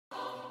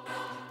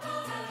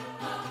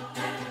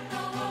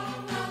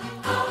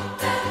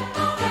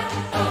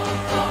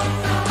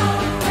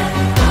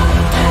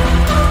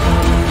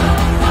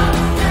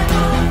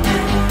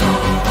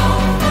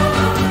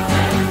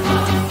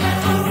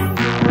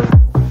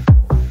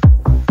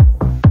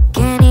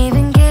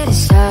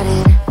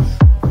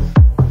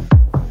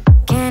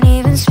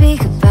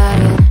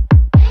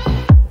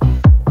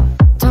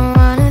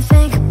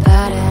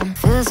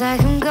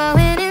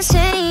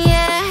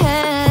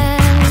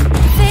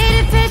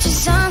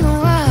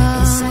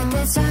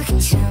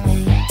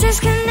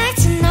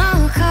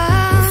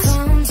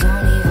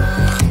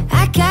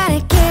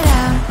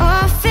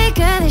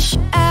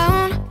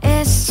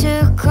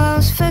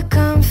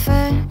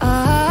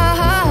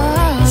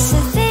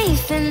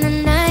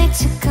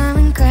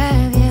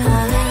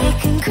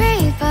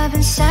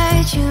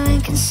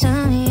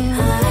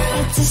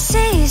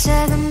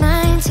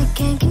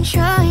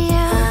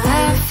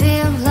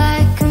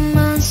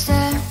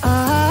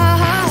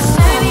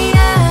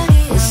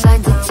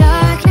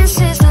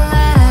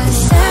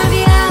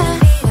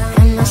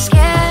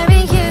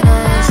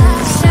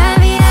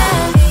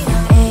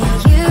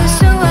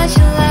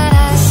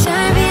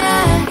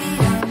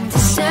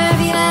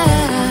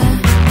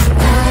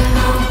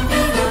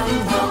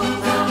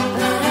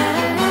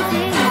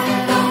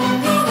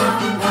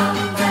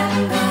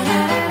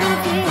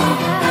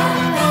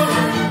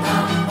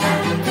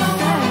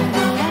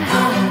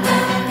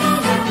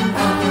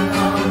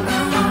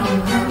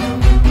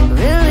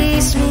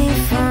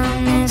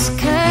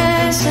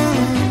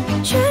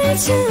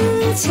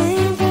to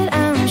take, but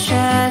I'm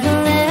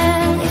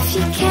struggling. If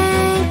you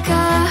can't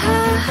go,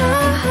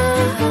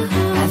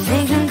 I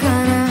think I'm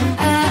gonna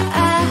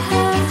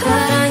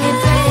put on your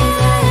brake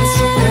lights.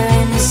 We're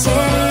in the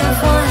city of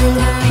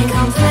wonder, we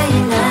gon' play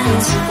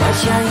nice.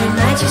 Watch out, you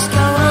might just go.